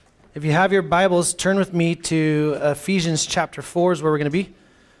If you have your Bibles, turn with me to Ephesians chapter 4 is where we're going to be.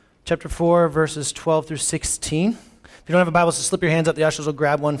 Chapter 4, verses 12 through 16. If you don't have a Bible, so slip your hands up. The ushers will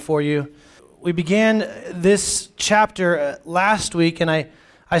grab one for you. We began this chapter last week, and I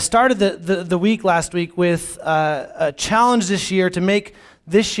started the week last week with a challenge this year to make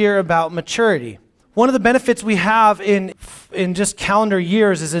this year about maturity. One of the benefits we have in just calendar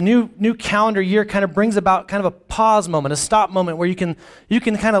years is a new calendar year kind of brings about kind of a pause moment, a stop moment where you can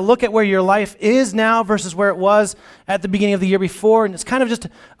kind of look at where your life is now versus where it was at the beginning of the year before, and it's kind of just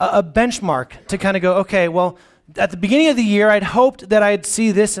a benchmark to kind of go, okay, well, at the beginning of the year, I'd hoped that I'd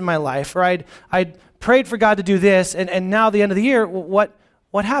see this in my life, or I'd prayed for God to do this, and now at the end of the year, what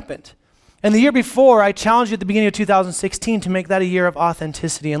happened? And the year before, I challenged you at the beginning of 2016 to make that a year of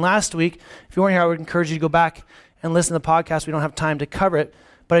authenticity. And last week, if you weren't here, I would encourage you to go back and listen to the podcast. We don't have time to cover it.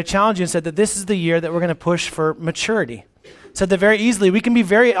 But I challenged you and said that this is the year that we're going to push for maturity. Said that very easily, we can be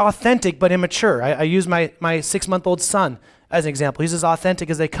very authentic but immature. I use my 6-month-old son as an example. He's as authentic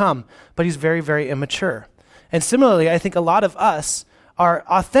as they come, but he's very, very immature. And similarly, I think a lot of us are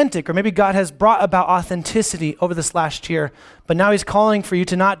authentic, or maybe God has brought about authenticity over this last year, but now he's calling for you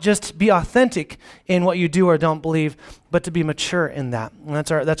to not just be authentic in what you do or don't believe, but to be mature in that. And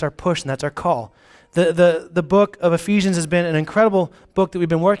that's our push, and that's our call. The book of Ephesians has been an incredible book that we've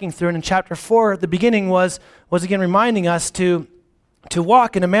been working through, and in chapter 4, the beginning was again reminding us to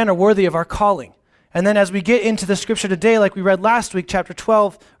walk in a manner worthy of our calling. And then as we get into the scripture today, like we read last week, chapter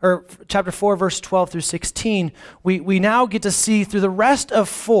 4, verse 12 through 16, we now get to see through the rest of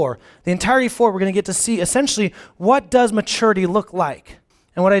 4, the entirety of 4, we're going to get to see essentially what does maturity look like.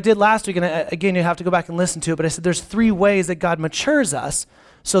 And what I did last week, and again, you have to go back and listen to it, but I said there's 3 ways that God matures us.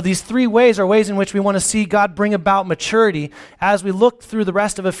 So these 3 ways are ways in which we want to see God bring about maturity. As we look through the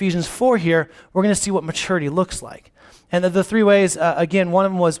rest of Ephesians 4 here, we're going to see what maturity looks like. And the 3 ways, again, one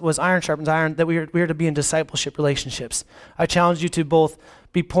of them was iron sharpens iron, that we are to be in discipleship relationships. I challenge you to both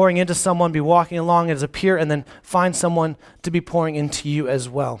be pouring into someone, be walking along as a peer, and then find someone to be pouring into you as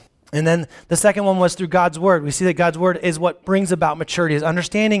well. And then the second one was through God's word. We see that God's word is what brings about maturity, is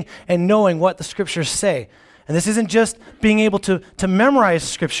understanding and knowing what the scriptures say. And this isn't just being able to memorize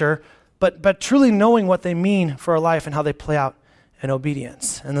scripture, but truly knowing what they mean for our life and how they play out in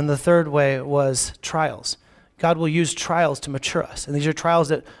obedience. And then the third way was trials. God will use trials to mature us. And these are trials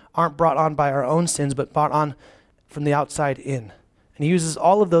that aren't brought on by our own sins, but brought on from the outside in. And he uses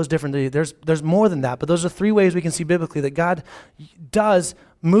all of those differently. There's more than that, but those are 3 ways we can see biblically that God does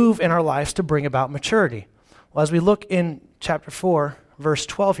move in our lives to bring about maturity. Well, as we look in chapter 4, verse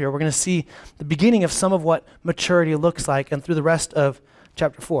 12 here, we're going to see the beginning of some of what maturity looks like and through the rest of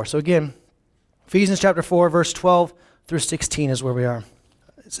chapter 4. So again, Ephesians chapter 4, verse 12 through 16 is where we are.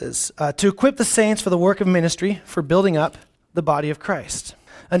 It says, to equip the saints for the work of ministry, for building up the body of Christ,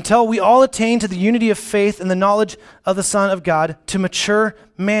 until we all attain to the unity of faith and the knowledge of the Son of God, to mature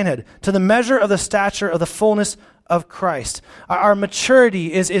manhood, to the measure of the stature of the fullness of Christ. Our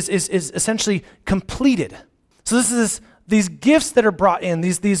maturity is essentially completed. So this is these gifts that are brought in,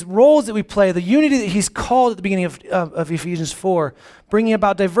 these roles that we play, the unity that he's called at the beginning of Ephesians 4, bringing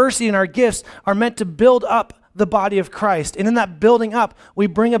about diversity in our gifts, are meant to build up the body of Christ. And in that building up, we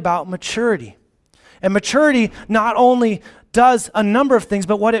bring about maturity. And maturity not only does a number of things,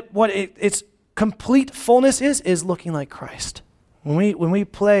 but what its complete fullness is looking like Christ. When we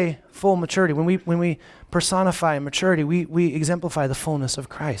play full maturity, when we personify maturity, we exemplify the fullness of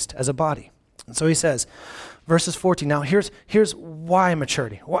Christ as a body. And so he says, verses 14, now here's why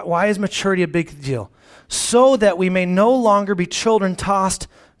maturity. Why is maturity a big deal? So that we may no longer be children tossed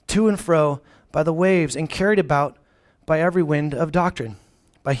to and fro by the waves and carried about by every wind of doctrine,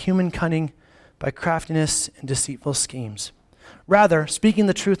 by human cunning, by craftiness and deceitful schemes. Rather, speaking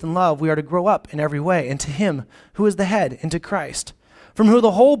the truth in love, we are to grow up in every way into him who is the head, into Christ, from whom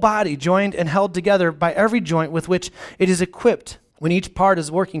the whole body, joined and held together by every joint with which it is equipped, when each part is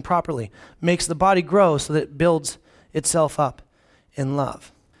working properly, makes the body grow so that it builds itself up in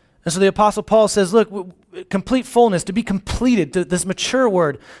love. And so the Apostle Paul says, look, complete fullness, to be completed, this mature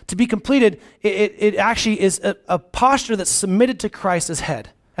word, to be completed, it actually is a posture that's submitted to Christ as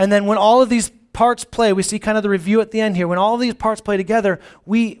head. And then when all of these parts play, we see kind of the review at the end here, when all of these parts play together,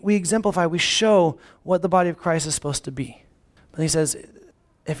 we exemplify, we show what the body of Christ is supposed to be. But he says,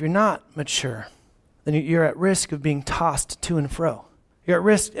 if you're not mature, then you're at risk of being tossed to and fro. You're at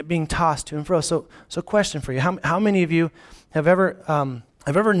risk of being tossed to and fro. So question for you, how many of you have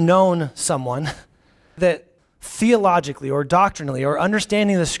ever known someone that theologically or doctrinally or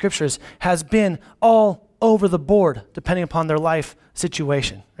understanding the scriptures has been all over the board depending upon their life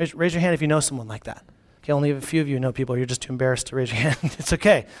situation? Raise your hand if you know someone like that. Okay, only a few of you know people. You're just too embarrassed to raise your hand. It's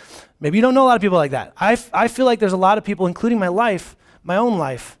okay. Maybe you don't know a lot of people like that. I feel like there's a lot of people, including my life, my own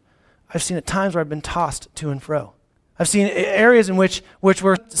life, I've seen at times where I've been tossed to and fro. I've seen areas in which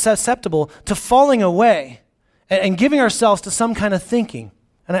we're susceptible to falling away and giving ourselves to some kind of thinking.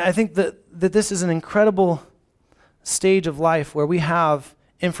 And I think that this is an incredible stage of life where we have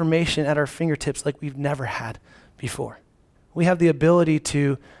information at our fingertips like we've never had before. We have the ability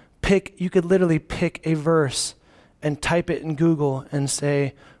to you could literally pick a verse and type it in Google and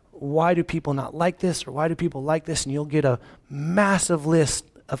say, why do people not like this, or why do people like this? And you'll get a massive list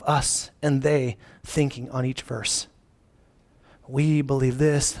of us and they thinking on each verse. We believe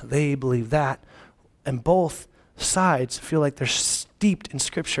this, they believe that, and both sides feel like they're steeped in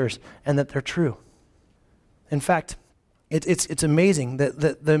scriptures and that they're true. In fact, it's amazing that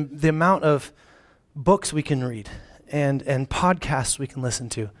the amount of books we can read and podcasts we can listen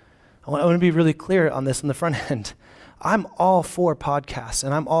to. I want to be really clear on this on the front end. I'm all for podcasts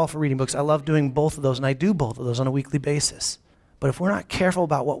and I'm all for reading books. I love doing both of those, and I do both of those on a weekly basis. But if we're not careful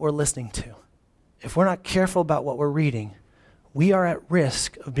about what we're listening to, if we're not careful about what we're reading, we are at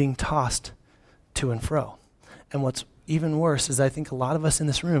risk of being tossed to and fro. And what's even worse is I think a lot of us in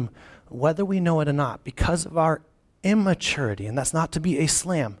this room, whether we know it or not, because of our immaturity, and that's not to be a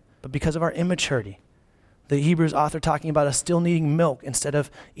slam, but because of our immaturity, the Hebrews author talking about us still needing milk instead of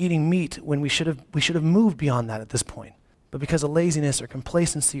eating meat when we should have moved beyond that at this point. But because of laziness or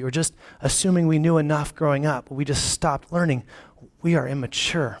complacency or just assuming we knew enough growing up, we just stopped learning, we are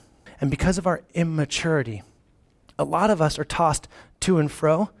immature. And because of our immaturity, a lot of us are tossed to and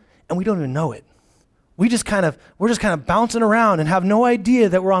fro, and we don't even know it. We're just kind of bouncing around and have no idea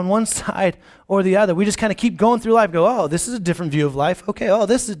that we're on one side or the other. We just kind of keep going through life, go, oh, this is a different view of life. Okay, oh,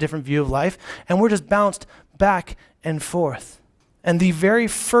 this is a different view of life. And we're just bounced back and forth. And the very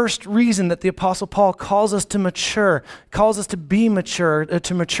first reason that the Apostle Paul calls us to mature, calls us to be mature,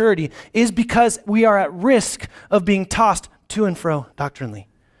 to maturity, is because we are at risk of being tossed to and fro doctrinally.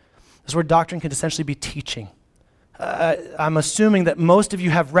 This word doctrine can essentially be teaching. I'm assuming that most of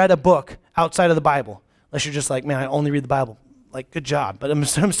you have read a book outside of the Bible, unless you're just like, man, I only read the Bible. Like, good job. But I'm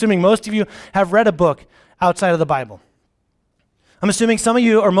assuming most of you have read a book outside of the Bible. I'm assuming some of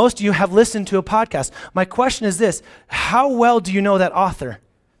you or most of you have listened to a podcast. My question is this: how well do you know that author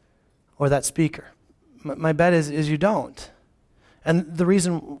or that speaker? My bet is you don't. And the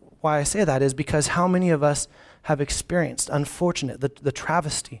reason why I say that is because how many of us have experienced, the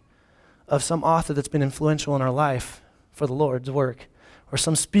travesty of some author that's been influential in our life for the Lord's work, or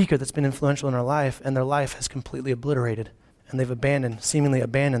some speaker that's been influential in our life and their life has completely obliterated and they've seemingly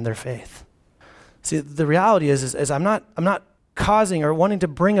abandoned their faith. See, the reality is I'm not causing or wanting to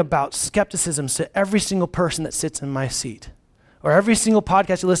bring about skepticism to every single person that sits in my seat, or every single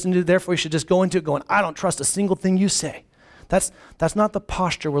podcast you listen to, therefore you should just go into it going, I don't trust a single thing you say. That's not the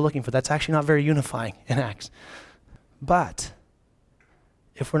posture we're looking for. That's actually not very unifying in Acts. But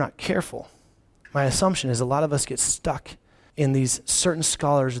if we're not careful, my assumption is a lot of us get stuck in these certain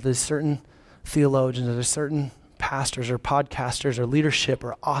scholars, these certain theologians, or certain pastors or podcasters or leadership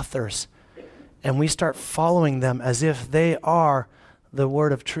or authors, and we start following them as if they are the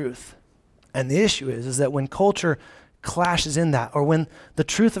word of truth. And the issue is that when culture clashes in that, or when the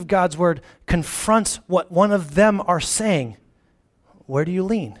truth of God's word confronts what one of them are saying, where do you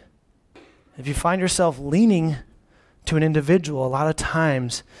lean? If you find yourself leaning to an individual, a lot of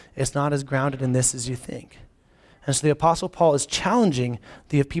times it's not as grounded in this as you think. And so the Apostle Paul is challenging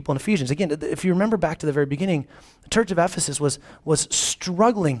the people in Ephesians. Again, if you remember back to the very beginning, the church of Ephesus was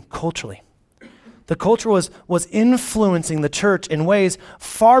struggling culturally. The culture was influencing the church in ways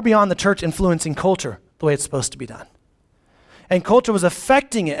far beyond the church influencing culture the way it's supposed to be done. And culture was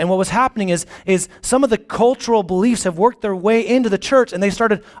affecting it. And what was happening is some of the cultural beliefs have worked their way into the church, and they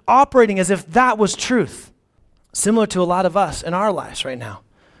started operating as if that was truth. Similar to a lot of us in our lives right now.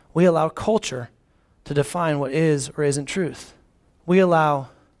 We allow culture to define what is or isn't truth. We allow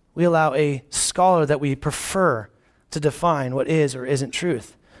a scholar that we prefer to define what is or isn't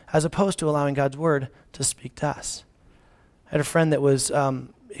truth, as opposed to allowing God's word to speak to us. I had a friend that was, I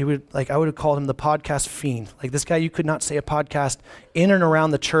would have called him the podcast fiend. Like, this guy, you could not say a podcast in and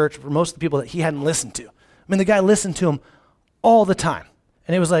around the church for most of the people that he hadn't listened to. I mean, the guy listened to him all the time.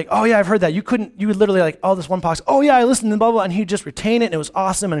 And it was like, oh yeah, I've heard that. You would literally like, oh, this one podcast, oh yeah, I listened to blah, blah, and he'd just retain it, and it was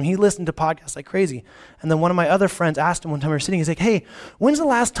awesome, and he listened to podcasts like crazy. And then one of my other friends asked him one time we were sitting, he's like, hey, when's the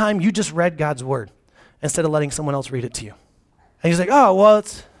last time you just read God's word instead of letting someone else read it to you? And he's like, oh, well,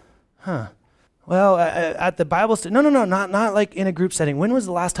 well, at the Bible study, no, not like in a group setting. When was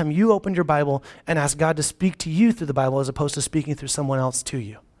the last time you opened your Bible and asked God to speak to you through the Bible as opposed to speaking through someone else to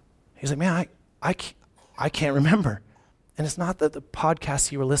you? He's like, man, I can't remember. And it's not that the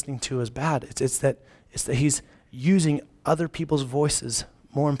podcast you were listening to is bad. It's that he's using other people's voices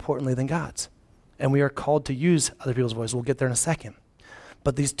more importantly than God's. And we are called to use other people's voices. We'll get there in a second.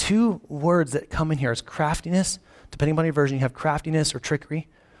 But these two words that come in here is craftiness. Depending on your version, you have craftiness or trickery,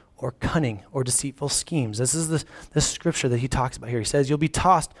 or cunning or deceitful schemes. This is this scripture that he talks about here. He says you'll be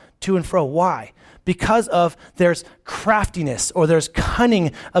tossed to and fro. Why? Because of there's craftiness or there's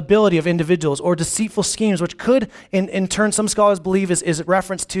cunning ability of individuals or deceitful schemes, which could, in turn, some scholars believe is a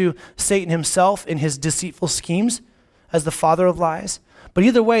reference to Satan himself in his deceitful schemes as the father of lies. But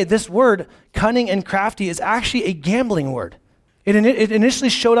either way, this word, cunning and crafty, is actually a gambling word. It initially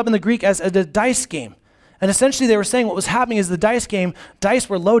showed up in the Greek as a dice game. And essentially they were saying what was happening is the dice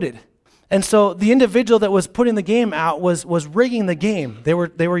were loaded. And so the individual that was putting the game out was rigging the game. They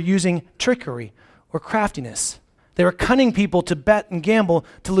were using trickery or craftiness. They were cunning people to bet and gamble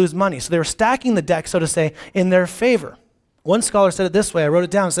to lose money. So they were stacking the deck, so to say, in their favor. One scholar said it this way, I wrote it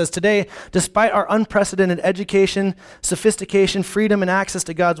down, it says, today, despite our unprecedented education, sophistication, freedom, and access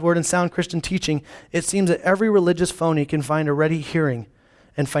to God's word and sound Christian teaching, it seems that every religious phony can find a ready hearing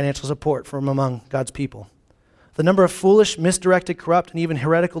and financial support from among God's people. The number of foolish, misdirected, corrupt, and even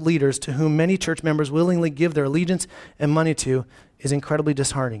heretical leaders to whom many church members willingly give their allegiance and money to is incredibly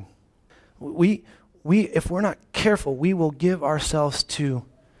disheartening. We, if we're not careful, we will give ourselves to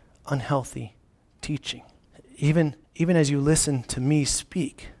unhealthy teaching. Even as you listen to me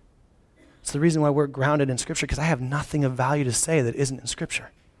speak. It's the reason why we're grounded in Scripture, because I have nothing of value to say that isn't in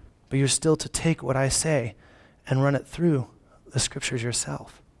Scripture. But you're still to take what I say and run it through the Scriptures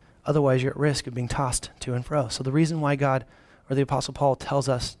yourself. Otherwise, you're at risk of being tossed to and fro. So the reason why God, or the Apostle Paul, tells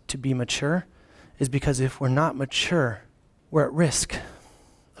us to be mature is because if we're not mature, we're at risk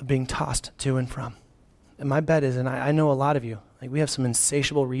of being tossed to and from. And my bet is, and I know a lot of you, like we have some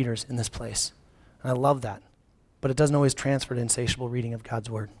insatiable readers in this place. And I love that. But it doesn't always transfer to insatiable reading of God's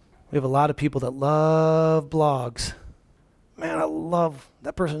word. We have a lot of people that love blogs. Man, I love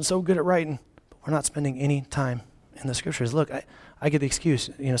that person's so good at writing. But we're not spending any time in the scriptures. Look, I get the excuse.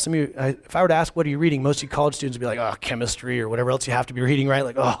 Some of you, if I were to ask, what are you reading? Most of you college students would be like, oh, chemistry or whatever else you have to be reading, right?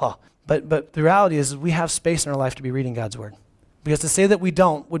 Like, oh. But the reality is we have space in our life to be reading God's word. Because to say that we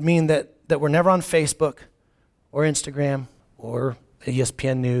don't would mean that we're never on Facebook or Instagram or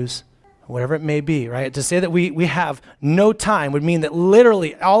ESPN News, whatever it may be, right? To say that we have no time would mean that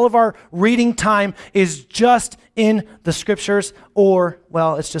literally all of our reading time is just in the scriptures or,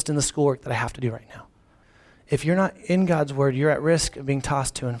 well, it's just in the schoolwork that I have to do right now. If you're not in God's word, you're at risk of being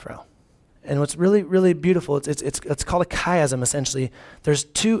tossed to and fro. And what's really, really beautiful, it's called a chiasm, essentially. There's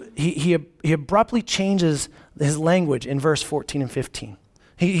two, he abruptly changes his language in verse 14 and 15.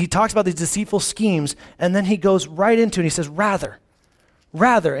 He talks about these deceitful schemes, and then he goes right into it, and he says, rather,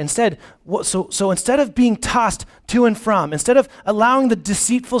 instead, so instead of being tossed to and from, instead of allowing the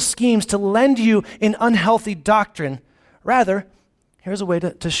deceitful schemes to lend you in unhealthy doctrine, rather, here's a way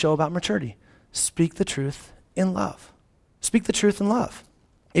to show about maturity. Speak the truth in love. Speak the truth in love.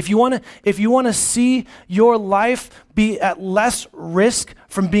 If you want to see your life be at less risk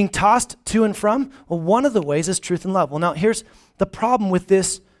from being tossed to and from, well, one of the ways is truth and love. Well, now here's the problem with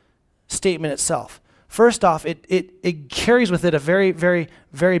this statement itself. First off, it carries with it a very, very,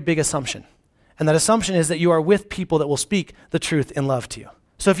 very big assumption. And that assumption is that you are with people that will speak the truth in love to you.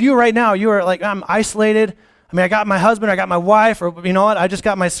 So if you right now, you are like, I'm isolated. I mean, I got my husband, I got my wife, or you know what, I just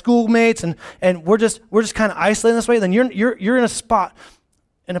got my schoolmates, and we're just kind of isolated this way, then you're in a spot,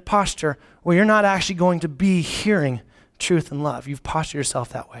 in a posture where you're not actually going to be hearing truth and love. You've postured yourself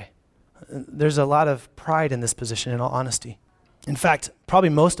that way. There's a lot of pride in this position, in all honesty. In fact, probably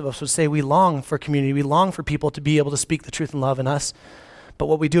most of us would say we long for community. We long for people to be able to speak the truth and love in us. But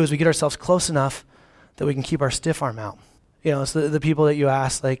what we do is we get ourselves close enough that we can keep our stiff arm out. It's the people that you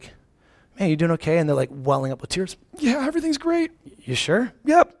ask, like, man, you doing okay? And they're like welling up with tears. Yeah, everything's great. You sure?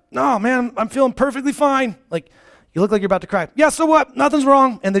 Yep. No, man, I'm feeling perfectly fine. Like, you look like you're about to cry. Yeah, so what? Nothing's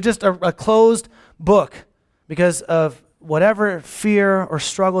wrong. And they just are a closed book because of whatever fear or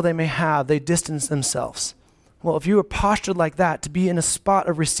struggle they may have, they distance themselves. Well, if you were postured like that, to be in a spot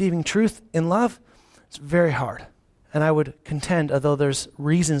of receiving truth in love, it's very hard. And I would contend, although there's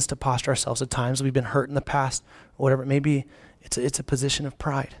reasons to posture ourselves at times, we've been hurt in the past, or whatever it may be, it's a position of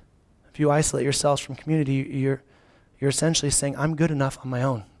pride. If you isolate yourselves from community, you're essentially saying, I'm good enough on my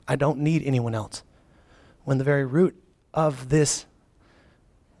own. I don't need anyone else. When the very root of this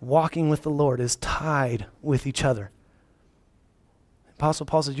walking with the Lord is tied with each other. Apostle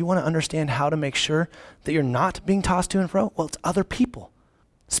Paul says, you want to understand how to make sure that you're not being tossed to and fro? Well, it's other people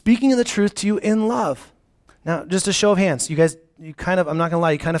speaking of the truth to you in love. Now, just a show of hands, you guys I'm not gonna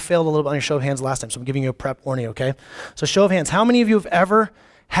lie, you kind of failed a little bit on your show of hands last time, so I'm giving you a prep warning, okay? So show of hands, how many of you have ever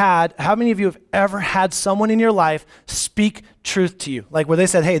had someone in your life speak truth to you? Like where they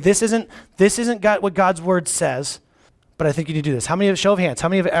said, hey, this isn't what God's word says, but I think you need to do this. Show of hands, how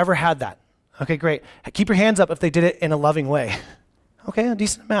many have ever had that? Okay, great. Keep your hands up if they did it in a loving way. Okay, a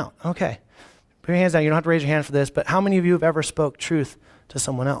decent amount, okay. Put your hands down, you don't have to raise your hand for this, but how many of you have ever spoke truth to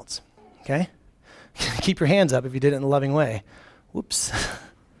someone else? Okay? Keep your hands up if you did it in a loving way. Whoops.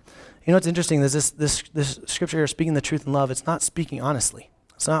 You know what's interesting is this scripture here, speaking the truth in love, it's not speaking honestly.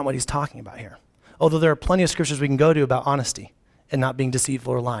 It's not what he's talking about here. Although there are plenty of scriptures we can go to about honesty and not being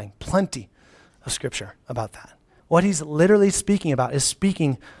deceitful or lying. Plenty of scripture about that. What he's literally speaking about is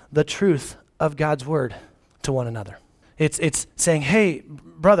speaking the truth of God's word to one another. It's saying, hey,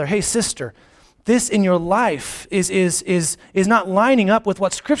 brother, hey, sister, this in your life is not lining up with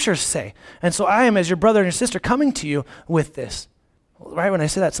what scriptures say. And so I am, as your brother and your sister, coming to you with this. Right when I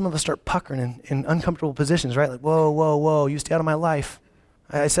say that, some of us start puckering in uncomfortable positions, right? Like, whoa, you stay out of my life.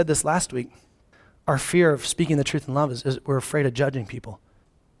 I said this last week. Our fear of speaking the truth in love is we're afraid of judging people.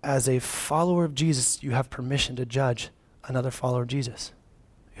 As a follower of Jesus, you have permission to judge another follower of Jesus.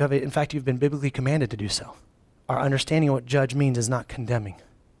 In fact, you've been biblically commanded to do so. Our understanding of what judge means is not condemning.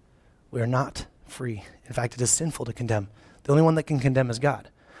 We are not free. In fact, it is sinful to condemn. The only one that can condemn is God.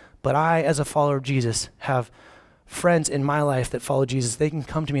 But I, as a follower of Jesus, have friends in my life that follow Jesus. They can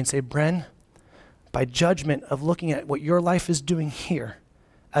come to me and say, Bren, by judgment of looking at what your life is doing here,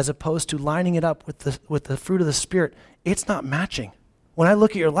 as opposed to lining it up with the fruit of the Spirit, it's not matching. When I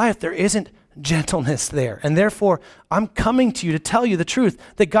look at your life, there isn't gentleness there. And therefore, I'm coming to you to tell you the truth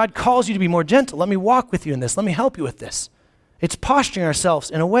that God calls you to be more gentle. Let me walk with you in this. Let me help you with this. It's posturing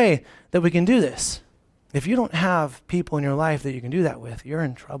ourselves in a way that we can do this. If you don't have people in your life that you can do that with, you're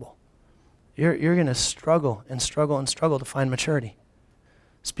in trouble. You're going to struggle to find maturity.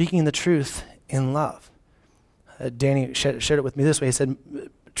 Speaking the truth in love. Danny shared it with me this way. He said,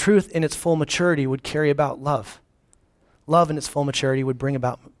 truth in its full maturity would carry about love. Love in its full maturity would bring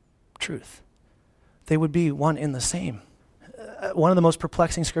about truth. They would be one in the same. One of the most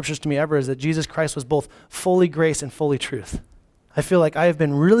perplexing scriptures to me ever is that Jesus Christ was both fully grace and fully truth. I feel like I have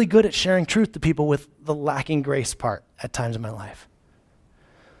been really good at sharing truth to people with the lacking grace part at times in my life.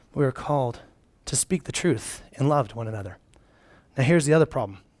 We are called to speak the truth in love to one another. Now here's the other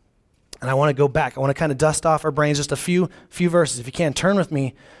problem. And I want to go back. I want to kind of dust off our brains just a few verses. If you can, turn with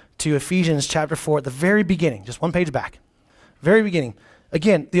me to Ephesians chapter 4 at the very beginning, just one page back. Very beginning.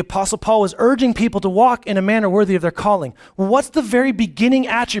 Again, the Apostle Paul was urging people to walk in a manner worthy of their calling. Well, what's the very beginning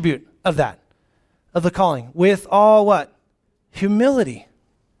attribute of that, of the calling? With all what? Humility.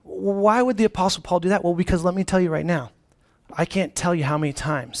 Why would the Apostle Paul do that? Well, because let me tell you right now, I can't tell you how many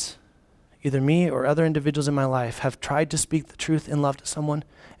times either me or other individuals in my life have tried to speak the truth in love to someone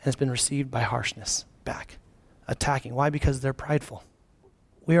and it's been received by harshness back, attacking. Why? Because they're prideful.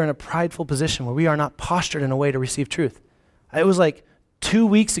 We are in a prideful position where we are not postured in a way to receive truth. It was like 2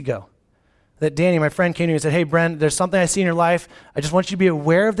 weeks ago that Danny, my friend, came to me and said, hey, Bren, there's something I see in your life. I just want you to be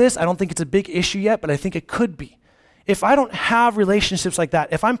aware of this. I don't think it's a big issue yet, but I think it could be. If I don't have relationships like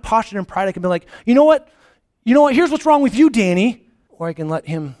that, if I'm postured in pride, I can be like, you know what? Here's what's wrong with you, Danny. Or I can let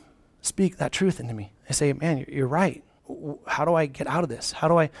him speak that truth into me. I say, man, you're right. How do I get out of this? How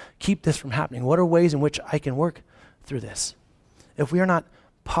do I keep this from happening? What are ways in which I can work through this? If we are not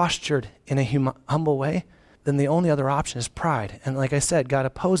postured in a humble way, then the only other option is pride. And like I said, God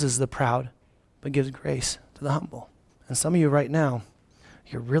opposes the proud, but gives grace to the humble. And some of you right now,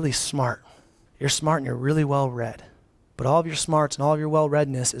 you're really smart. You're smart and you're really well-read. But all of your smarts and all of your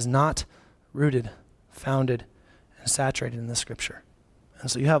well-readness is not rooted, founded, and saturated in the Scripture. And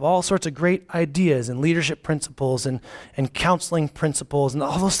so you have all sorts of great ideas and leadership principles and counseling principles, and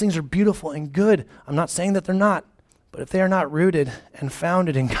all those things are beautiful and good. I'm not saying that they're not. But if they are not rooted and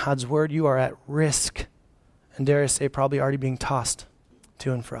founded in God's Word, you are at risk. And dare I say, probably already being tossed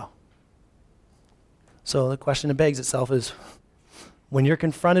to and fro. So the question that begs itself is, when you're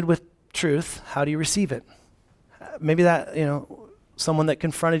confronted with truth, how do you receive it? Maybe that, someone that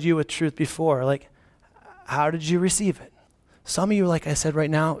confronted you with truth before, like, how did you receive it? Some of you, like I said right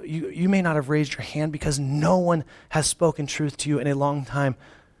now, you may not have raised your hand because no one has spoken truth to you in a long time,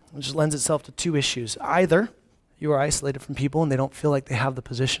 which lends itself to two issues. Either you are isolated from people and they don't feel like they have the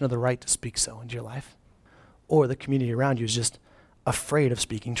position or the right to speak so into your life, or the community around you is just afraid of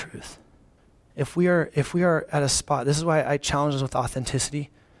speaking truth. If we are at a spot, this is why I challenge us with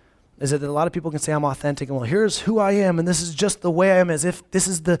authenticity, is that a lot of people can say I'm authentic and well, here's who I am and this is just the way I am, as if this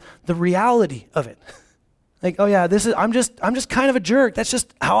is the reality of it. Like, oh yeah, I'm just kind of a jerk. That's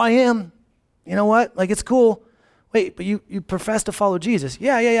just how I am. You know what? Like, it's cool. Wait, but you profess to follow Jesus.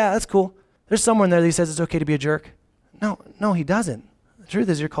 Yeah, that's cool. There's someone there that says it's okay to be a jerk. No, he doesn't. The truth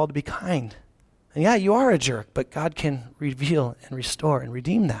is you're called to be kind. And yeah, you are a jerk, but God can reveal and restore and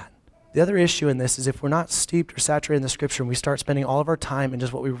redeem that. The other issue in this is if we're not steeped or saturated in the scripture and we start spending all of our time in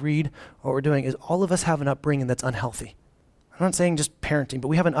just what we read or what we're doing, is all of us have an upbringing that's unhealthy. I'm not saying just parenting, but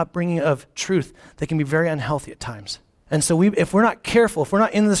we have an upbringing of truth that can be very unhealthy at times. And so if we're not careful, if we're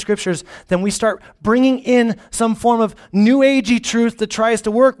not in the scriptures, then we start bringing in some form of new agey truth that tries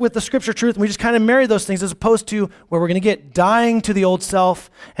to work with the scripture truth, and we just kind of marry those things as opposed to where we're going to get dying to the old self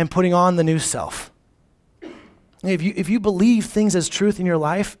and putting on the new self. If you believe things as truth in your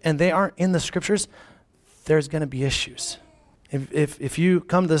life and they aren't in the scriptures, there's going to be issues. If you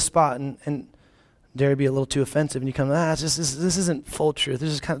come to this spot and dare to be a little too offensive and you come, this isn't full truth,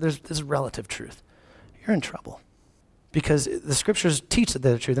 this is relative truth, you're in trouble. Because the scriptures teach that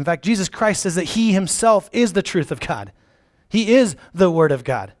they're the truth. In fact, Jesus Christ says that he himself is the truth of God. He is the word of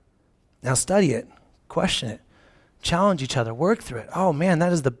God. Now study it, question it, challenge each other, work through it. Oh man,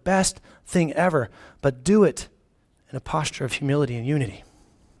 that is the best thing ever. But do it in a posture of humility and unity.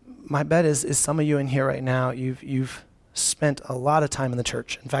 My bet is some of you in here right now, you've spent a lot of time in the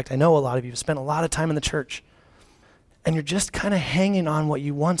church. In fact, I know a lot of you have spent a lot of time in the church. And you're just kind of hanging on what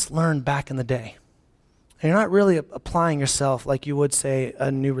you once learned back in the day. And you're not really applying yourself like you would, say,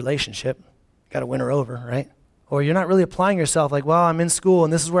 a new relationship. You got to win her over, right? Or you're not really applying yourself like, well, I'm in school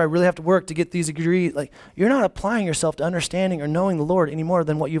and this is where I really have to work to get these degrees. Like, you're not applying yourself to understanding or knowing the Lord any more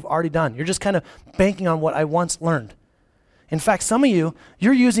than what you've already done. You're just kind of banking on what I once learned. In fact, some of you're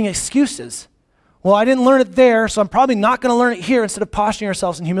using excuses. Well, I didn't learn it there, so I'm probably not going to learn it here, instead of posturing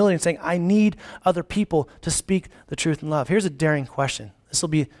yourselves in humility and saying, I need other people to speak the truth in love. Here's a daring question. This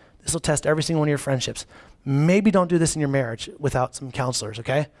will test every single one of your friendships. Maybe don't do this in your marriage without some counselors,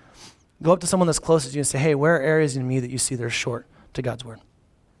 okay? Go up to someone that's closest to you and say, hey, where are areas in me that you see that are short to God's word?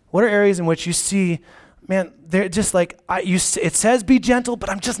 What are areas in which you see, man, they're just like, it says be gentle, but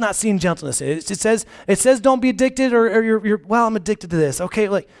I'm just not seeing gentleness. It says don't be addicted or you're I'm addicted to this. Okay,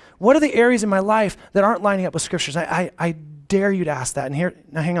 like, what are the areas in my life that aren't lining up with scriptures? I dare you to ask that. And here,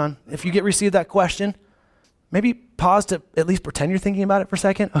 now hang on. If you receive that question, maybe pause to at least pretend you're thinking about it for a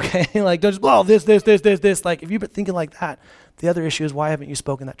second, okay? Like, don't just, this. Like, if you've been thinking like that, the other issue is, why haven't you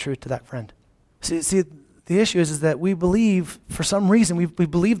spoken that truth to that friend? See, the issue is that we believe, for some reason, we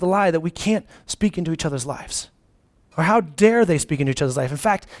believe the lie that we can't speak into each other's lives. Or how dare they speak into each other's life? In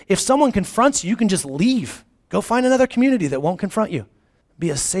fact, if someone confronts you, you can just leave. Go find another community that won't confront you.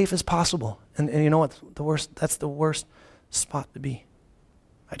 Be as safe as possible. And you know what? That's the worst spot to be.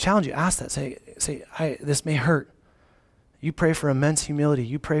 I challenge you, ask that. Say, this may hurt. You pray for immense humility.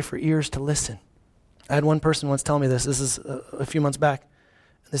 You pray for ears to listen. I had one person once tell me this. This is a few months back.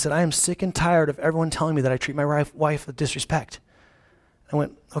 They said, I am sick and tired of everyone telling me that I treat my wife with disrespect. I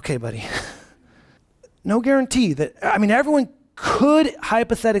went, okay, buddy. No guarantee that, everyone could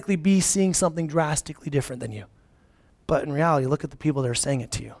hypothetically be seeing something drastically different than you. But in reality, look at the people that are saying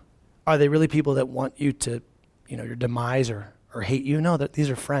it to you. Are they really people that want you to, your demise or hate you? No, these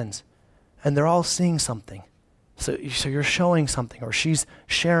are friends. And they're all seeing something. So you're showing something, or she's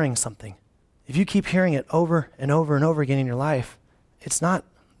sharing something. If you keep hearing it over and over and over again in your life, it's not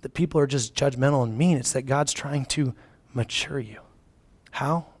that people are just judgmental and mean. It's that God's trying to mature you.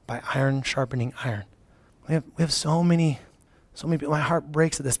 How? By iron sharpening iron. We have so many people. My heart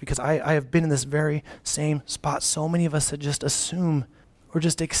breaks at this because I have been in this very same spot. So many of us that just assume or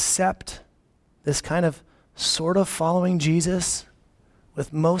just accept this kind of sort of following Jesus,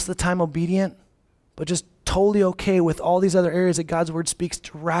 with most of the time obedient, but just totally okay with all these other areas that God's word speaks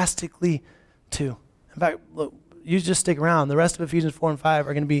drastically to. In fact, look, you just stick around. The rest of Ephesians 4 and 5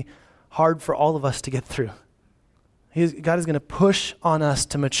 are going to be hard for all of us to get through. God is going to push on us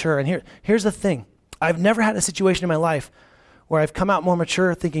to mature. And here's the thing. I've never had a situation in my life where I've come out more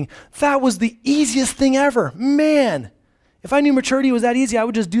mature thinking, that was the easiest thing ever. Man, if I knew maturity was that easy, I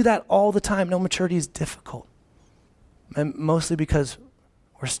would just do that all the time. No, maturity is difficult. And mostly because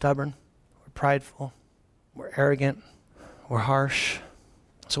we're stubborn, we're prideful, we're arrogant, we're harsh.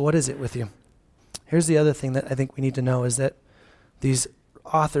 So what is it with you? Here's the other thing that I think we need to know is that these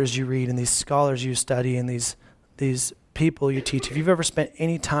authors you read and these scholars you study and these people you teach, if you've ever spent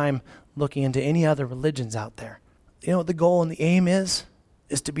any time looking into any other religions out there, you know what the goal and the aim is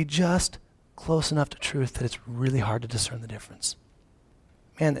to be just close enough to truth that it's really hard to discern the difference.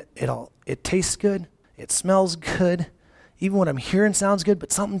 Man, it tastes good, it smells good, even what I'm hearing sounds good,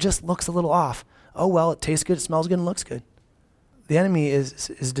 but something just looks a little off. Oh well, it tastes good, it smells good, and looks good. The enemy is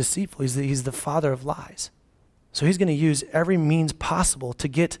deceitful. He's the father of lies. So he's going to use every means possible to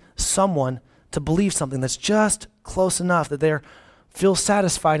get someone to believe something that's just close enough that they feel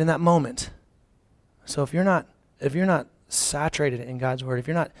satisfied in that moment. So if you're not saturated in God's word, if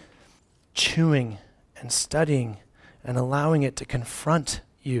you're not chewing and studying and allowing it to confront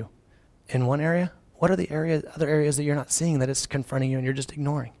you in one area, what are the other areas that you're not seeing that it's confronting you and you're just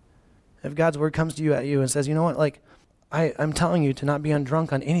ignoring? If God's word comes to you at you and says, you know what, like, I'm telling you to not be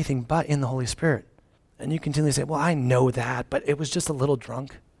undrunk on anything but in the Holy Spirit. And you continually say, well, I know that, but it was just a little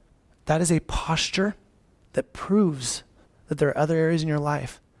drunk. That is a posture that proves that there are other areas in your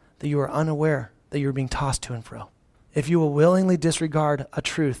life that you are unaware that you're being tossed to and fro. If you will willingly disregard a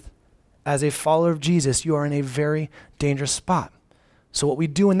truth as a follower of Jesus, you are in a very dangerous spot. So what we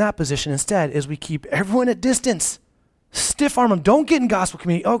do in that position instead is we keep everyone at distance. Stiff arm them. Don't get in gospel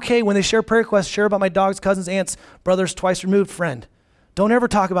community. Okay, when they share prayer requests, share about my dogs, cousins, aunts, brothers, twice removed friend. Don't ever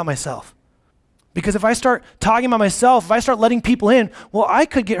talk about myself. Because if I start talking about myself, if I start letting people in, well, I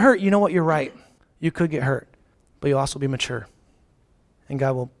could get hurt. You know what? You're right. You could get hurt. But you'll also be mature. And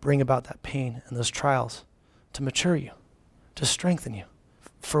God will bring about that pain and those trials to mature you, to strengthen you.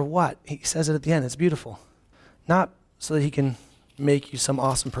 For what? He says it at the end. It's beautiful. Not so that he can make you some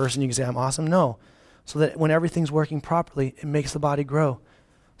awesome person. You can say, I'm awesome. No. So that when everything's working properly, it makes the body grow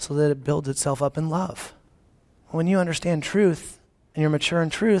so that it builds itself up in love. When you understand truth and you're mature in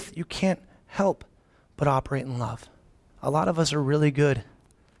truth, you can't help but operate in love. A lot of us are really good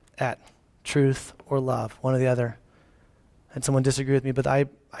at truth or love, one or the other. And someone disagree with me, but I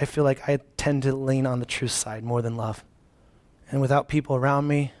feel like I tend to lean on the truth side more than love. And without people around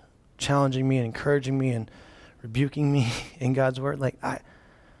me challenging me and encouraging me and rebuking me in God's word, like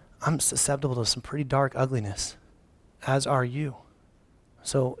I'm susceptible to some pretty dark ugliness, as are you.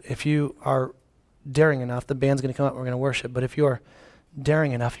 So if you are daring enough, the band's going to come up and we're going to worship, but if you're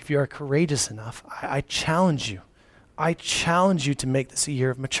daring enough, if you are courageous enough, I challenge you. I challenge you to make this a year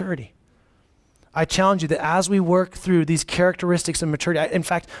of maturity. I challenge you that as we work through these characteristics of maturity, in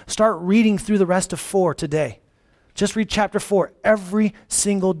fact, start reading through the rest of 4 today. Just read chapter 4 every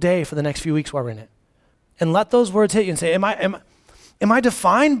single day for the next few weeks while we're in it. And let those words hit you and say, am I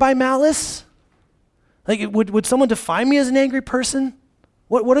defined by malice? Like, would someone define me as an angry person?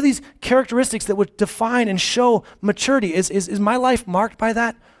 What are these characteristics that would define and show maturity? Is my life marked by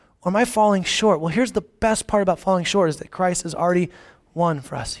that? Or am I falling short? Well, here's the best part about falling short is that Christ has already won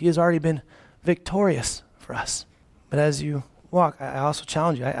for us. He has already been victorious for us. But as you walk, I also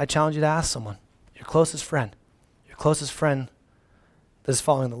challenge you. I challenge you to ask someone, your closest friend that is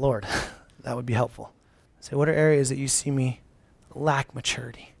following the Lord. That would be helpful. Say, what are areas that you see me lack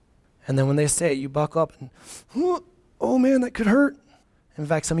maturity? And then when they say it, you buckle up and, oh man, that could hurt. In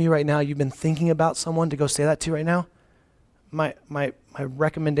fact, some of you right now, you've been thinking about someone to go say that to right now. My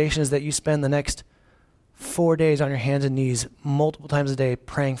recommendation is that you spend the next 4 days on your hands and knees multiple times a day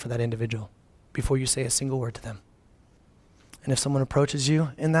praying for that individual before you say a single word to them. And if someone approaches you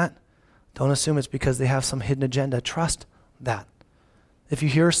in that, don't assume it's because they have some hidden agenda. Trust that. If you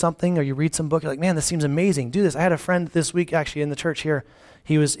hear something or you read some book, you're like, man, this seems amazing. Do this. I had a friend this week actually in the church here.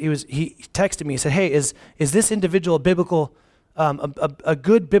 He texted me. He said, hey, is this individual a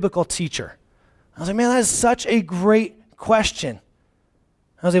good biblical teacher? I was like, man, that is such a great question.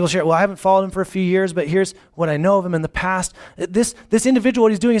 I was able to share, well, I haven't followed him for a few years, but here's what I know of him in the past. This individual,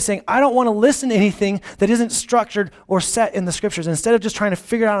 what he's doing is saying, I don't want to listen to anything that isn't structured or set in the scriptures. Instead of just trying to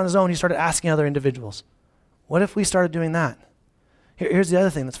figure it out on his own, he started asking other individuals. What if we started doing that? Here's the other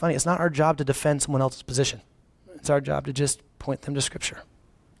thing that's funny. It's not our job to defend someone else's position. It's our job to just point them to scripture.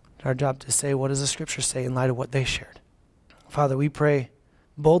 It's our job to say, what does the scripture say in light of what they shared? Father, we pray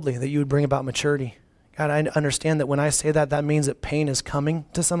boldly that you would bring about maturity. God, I understand that when I say that, that means that pain is coming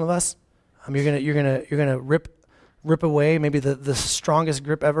to some of us. You're gonna rip away maybe the strongest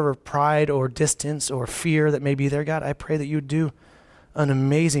grip ever of pride or distance or fear that may be there. God, I pray that you would do an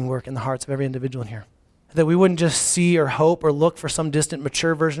amazing work in the hearts of every individual in here. That we wouldn't just see or hope or look for some distant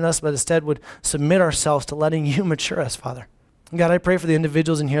mature version of us, but instead would submit ourselves to letting you mature us, Father. And God, I pray for the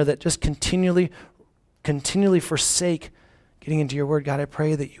individuals in here that just continually forsake getting into your word. God, I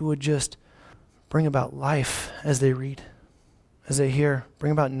pray that you would just bring about life as they read, as they hear.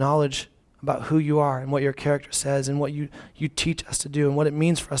 Bring about knowledge about who you are and what your character says and what you teach us to do and what it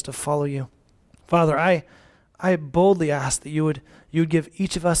means for us to follow you. Father, I boldly ask that you would give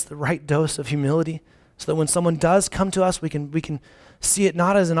each of us the right dose of humility so that when someone does come to us, we can see it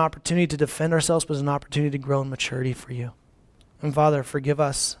not as an opportunity to defend ourselves, but as an opportunity to grow in maturity for you. And Father, forgive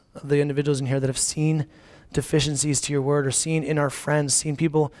us, the individuals in here that have seen deficiencies to your word or seen in our friends, seen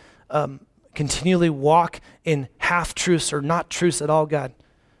people continually walk in half-truths or not truths at all, God,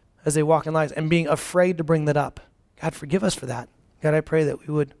 as they walk in lies and being afraid to bring that up. God, forgive us for that. God, I pray that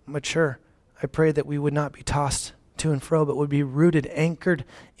we would mature. I pray that we would not be tossed to and fro, but would be rooted, anchored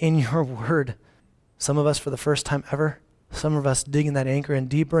in your word. Some of us for the first time ever, some of us digging that anchor in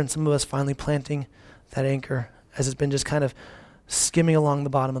deeper, and some of us finally planting that anchor as it's been just kind of skimming along the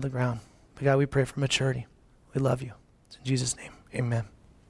bottom of the ground. But God, we pray for maturity. We love you. In Jesus' name, amen.